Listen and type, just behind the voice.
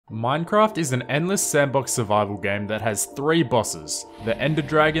Minecraft is an endless sandbox survival game that has 3 bosses: the Ender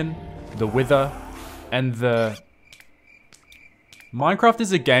Dragon, the Wither, and the... Minecraft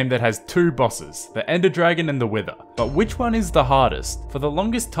is a game that has 2 bosses, the Ender Dragon and the Wither. But which one is the hardest? For the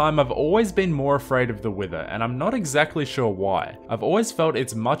longest time I've always been more afraid of the Wither, and I'm not exactly sure why. I've always felt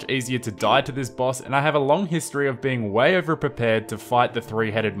it's much easier to die to this boss, and I have a long history of being way overprepared to fight the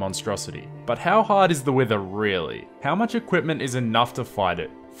 3-headed monstrosity. But how hard is the Wither really? How much equipment is enough to fight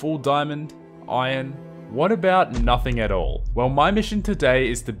it? Full diamond? Iron? What about nothing at all? Well, my mission today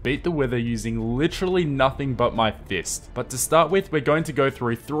is to beat the Wither using literally nothing but my fist. But to start with, we're going to go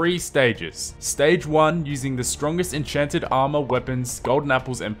through 3 stages. Stage 1, using the strongest enchanted armor, weapons, golden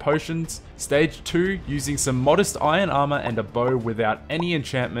apples, and potions. Stage 2, using some modest iron armor and a bow without any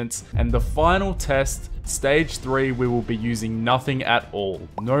enchantments. And the final test, Stage 3, we will be using nothing at all.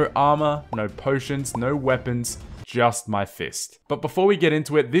 No armor, no potions, no weapons, just my fist. But before we get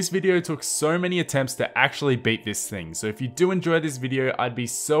into it, this video took so many attempts to actually beat this thing. So if you do enjoy this video, I'd be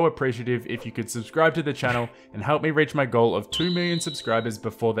so appreciative if you could subscribe to the channel and help me reach my goal of 2 million subscribers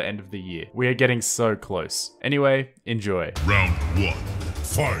before the end of the year. We are getting so close. Anyway, enjoy. Round 1,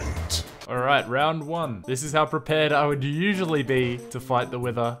 fight! Alright, round 1. This is how prepared I would usually be to fight the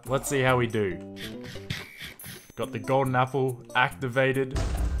Wither. Let's see how we do. Got the golden apple activated.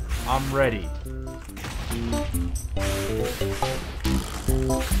 I'm ready.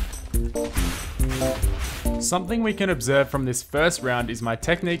 Something we can observe from this first round is my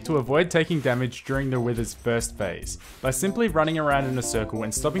technique to avoid taking damage during the Wither's first phase. By simply running around in a circle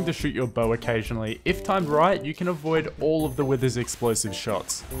and stopping to shoot your bow occasionally, if timed right, you can avoid all of the Wither's explosive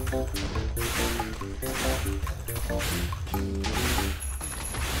shots.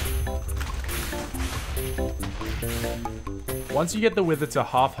 Once you get the Wither to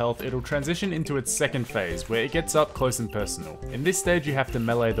half health, it'll transition into its second phase, where it gets up close and personal. In this stage you have to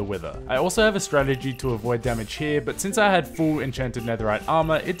melee the Wither. I also have a strategy to avoid damage here, but since I had full enchanted netherite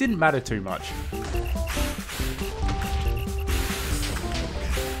armor, it didn't matter too much.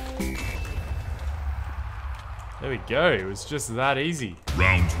 There we go, it was just that easy.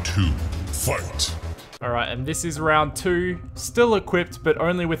 Round 2, fight! Alright, and this is round 2, still equipped but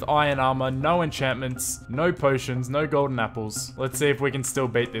only with iron armor, no enchantments, no potions, no golden apples. Let's see if we can still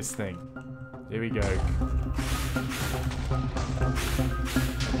beat this thing. Here we go.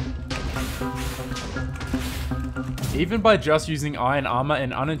 Even by just using iron armor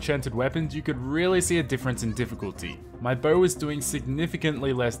and unenchanted weapons, you could really see a difference in difficulty. My bow was doing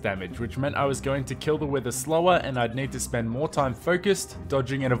significantly less damage, which meant I was going to kill the Wither slower and I'd need to spend more time focused,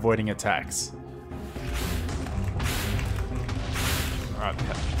 dodging and avoiding attacks.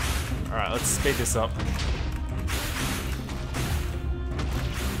 Alright, let's speed this up.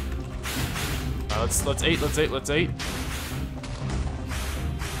 Alright, let's eat.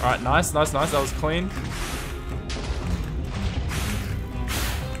 Alright, nice, that was clean.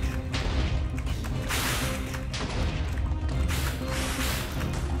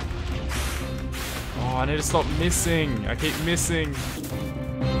 Oh, I need to stop missing. I keep missing.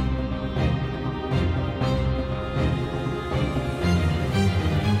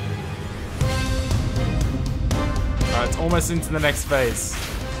 It's almost into the next phase.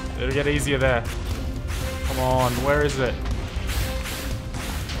 It'll get easier there. Come on, where is it?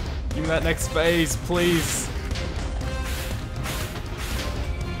 Give me that next phase, please.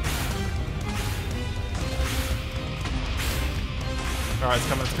 Alright,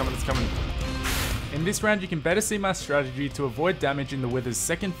 it's coming. In this round, you can better see my strategy to avoid damage in the Wither's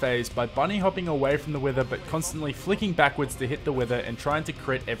second phase by bunny hopping away from the Wither but constantly flicking backwards to hit the Wither and trying to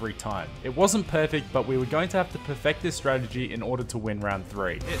crit every time. It wasn't perfect, but we were going to have to perfect this strategy in order to win round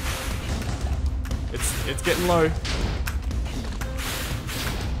 3. It's getting low.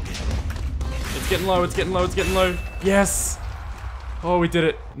 It's getting low. Yes! Oh, we did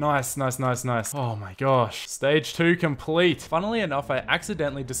it. Nice. Oh my gosh. Stage 2 complete. Funnily enough, I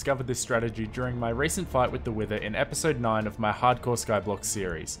accidentally discovered this strategy during my recent fight with the Wither in episode 9 of my Hardcore Skyblock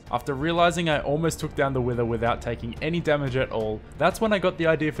series. After realizing I almost took down the Wither without taking any damage at all, that's when I got the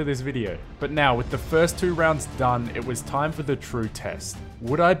idea for this video. But now, with the first 2 rounds done, it was time for the true test.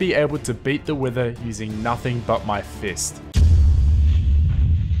 Would I be able to beat the Wither using nothing but my fist?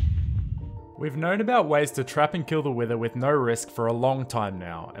 We've known about ways to trap and kill the Wither with no risk for a long time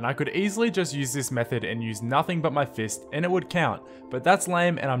now, and I could easily just use this method and use nothing but my fist and it would count, but that's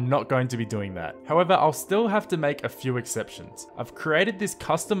lame and I'm not going to be doing that. However, I'll still have to make a few exceptions. I've created this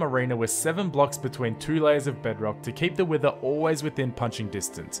custom arena with 7 blocks between 2 layers of bedrock to keep the Wither always within punching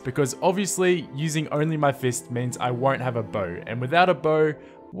distance, because obviously using only my fist means I won't have a bow, and without a bow,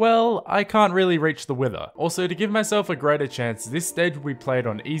 Well, I can't really reach the wither. Also, to give myself a greater chance, this stage will be played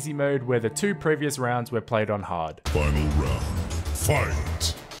on easy mode where the 2 previous rounds were played on hard. Final round.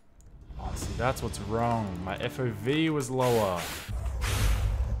 Fight. Oh, see, that's what's wrong. My FOV was lower.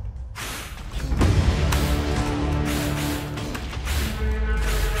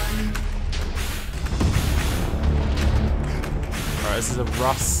 Alright, this is a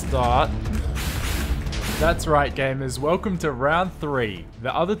rough start. That's right, gamers, welcome to round 3.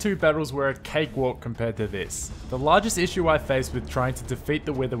 The other 2 battles were a cakewalk compared to this. The largest issue I faced with trying to defeat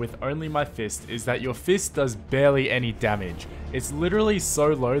the wither with only my fist is that your fist does barely any damage. It's literally so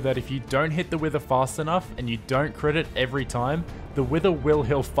low that if you don't hit the wither fast enough and you don't crit it every time, the wither will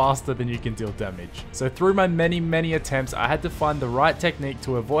heal faster than you can deal damage. So through my many attempts, I had to find the right technique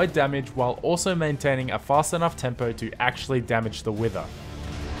to avoid damage while also maintaining a fast enough tempo to actually damage the wither.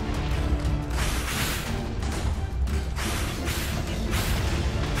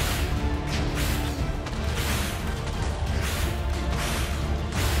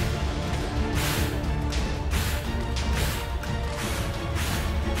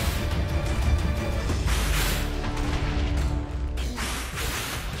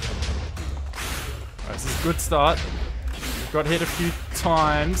 This is a good start. We've got hit a few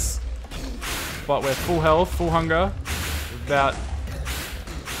times, but we're full health, full hunger. About,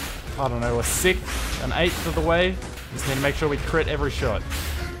 I don't know, a 6th, an 8th of the way. Just need to make sure we crit every shot.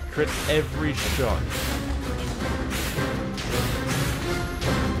 Crit every shot.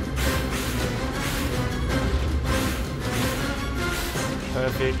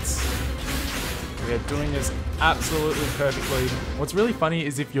 Perfect. We are doing this absolutely perfectly. What's really funny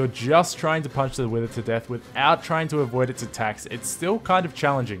is if you're just trying to punch the wither to death without trying to avoid its attacks, it's still kind of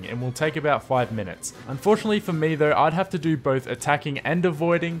challenging and will take about 5 minutes. Unfortunately for me though, I'd have to do both attacking and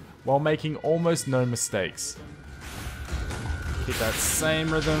avoiding while making almost no mistakes. Keep that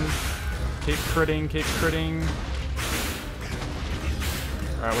same rhythm. Keep critting, keep critting.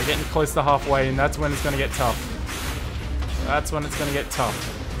 Alright, we're getting close to halfway and that's when it's going to get tough. That's when it's going to get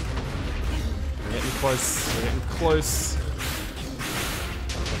tough. We're getting close, we're getting close.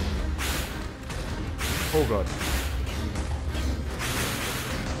 Oh god.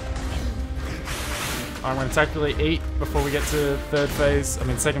 I'm going to tactically eat before we get to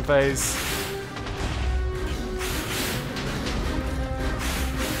second phase.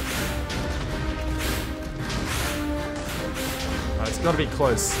 Alright, it's got to be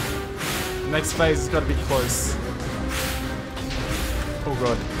close. The next phase has got to be close. Oh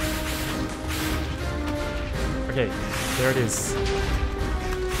god. Okay, there it is.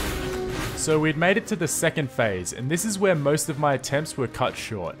 So we'd made it to the second phase, and this is where most of my attempts were cut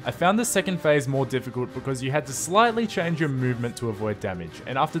short. I found the second phase more difficult because you had to slightly change your movement to avoid damage,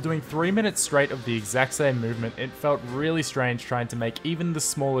 and after doing 3 minutes straight of the exact same movement, it felt really strange trying to make even the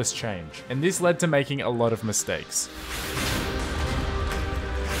smallest change, and this led to making a lot of mistakes.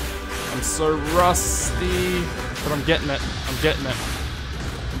 I'm so rusty, but I'm getting it, I'm getting it.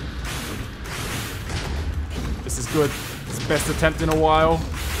 This is good. It's the best attempt in a while.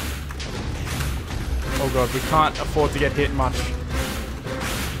 Oh god, we can't afford to get hit much.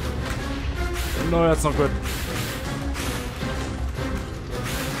 No, that's not good.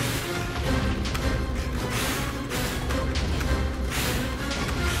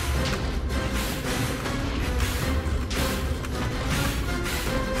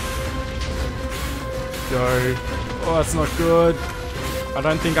 Go. Oh, that's not good. I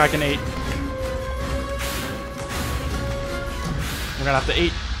don't think I can eat. I'm gonna have to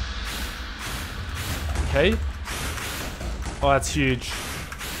eat. Okay. Oh, that's huge.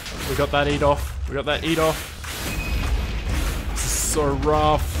 We got that eat off. We got that eat off. This is so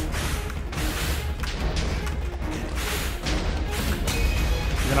rough.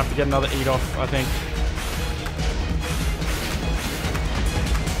 We're gonna have to get another eat off, I think.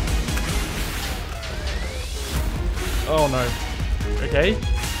 Oh no. Okay.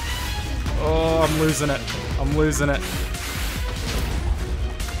 Oh, I'm losing it. I'm losing it.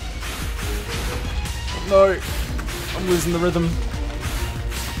 No, I'm losing the rhythm.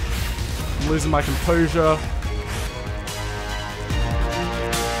 I'm losing my composure.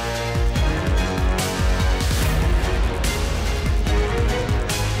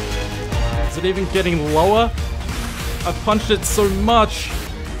 Is it even getting lower? I've punched it so much.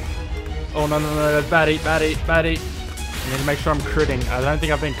 Oh no, no, no, bad eat, bad eat, bad eat. I need to make sure I'm critting. I don't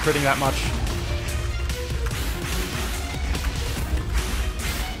think I've been critting that much.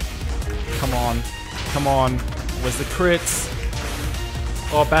 Come on. Come on. Where's the crits?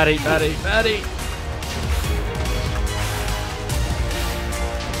 Oh, bad eat, bad eat, bad eat.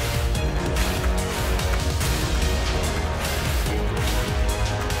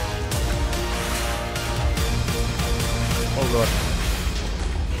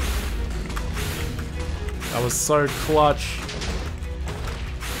 That was so clutch.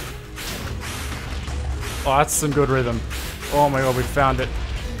 Oh, that's some good rhythm. Oh my god, we found it.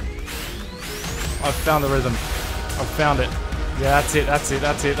 I found the rhythm. I found it. Yeah, that's it, that's it,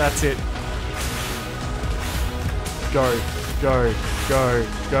 that's it, that's it. Go, go, go,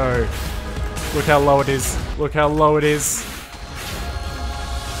 go. Look how low it is. Look how low it is.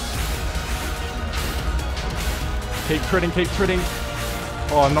 Keep critting, keep critting.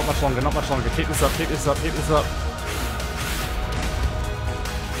 Oh, not much longer, not much longer. Keep this up, keep this up, keep this up.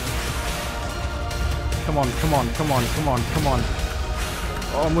 Come on, come on, come on, come on, come on.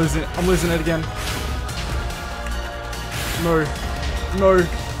 Oh, I'm losing it again. No, no.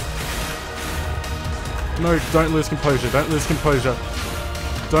 No, don't lose composure, don't lose composure.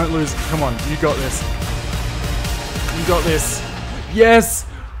 Don't lose, come on, you got this. You got this. Yes!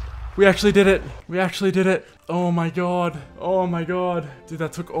 We actually did it. We actually did it. Oh my god. Oh my god. Dude,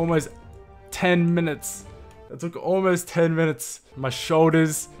 that took almost 10 minutes. That took almost 10 minutes. My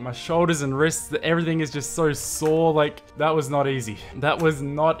shoulders and wrists, everything is just so sore. Like, that was not easy. That was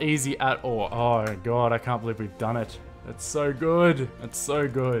not easy at all. Oh my god, I can't believe we've done it. That's so good. That's so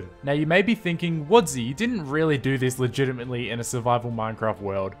good. Now you may be thinking, WadZee, you didn't really do this legitimately in a survival Minecraft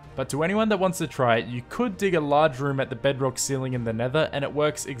world. But to anyone that wants to try it, you could dig a large room at the bedrock ceiling in the nether and it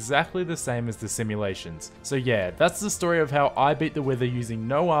works exactly the same as the simulations. So yeah, that's the story of how I beat the wither using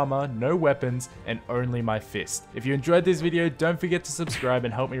no armor, no weapons, and only my fist. If you enjoyed this video, don't forget to subscribe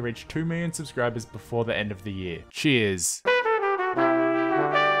and help me reach 2 million subscribers before the end of the year. Cheers.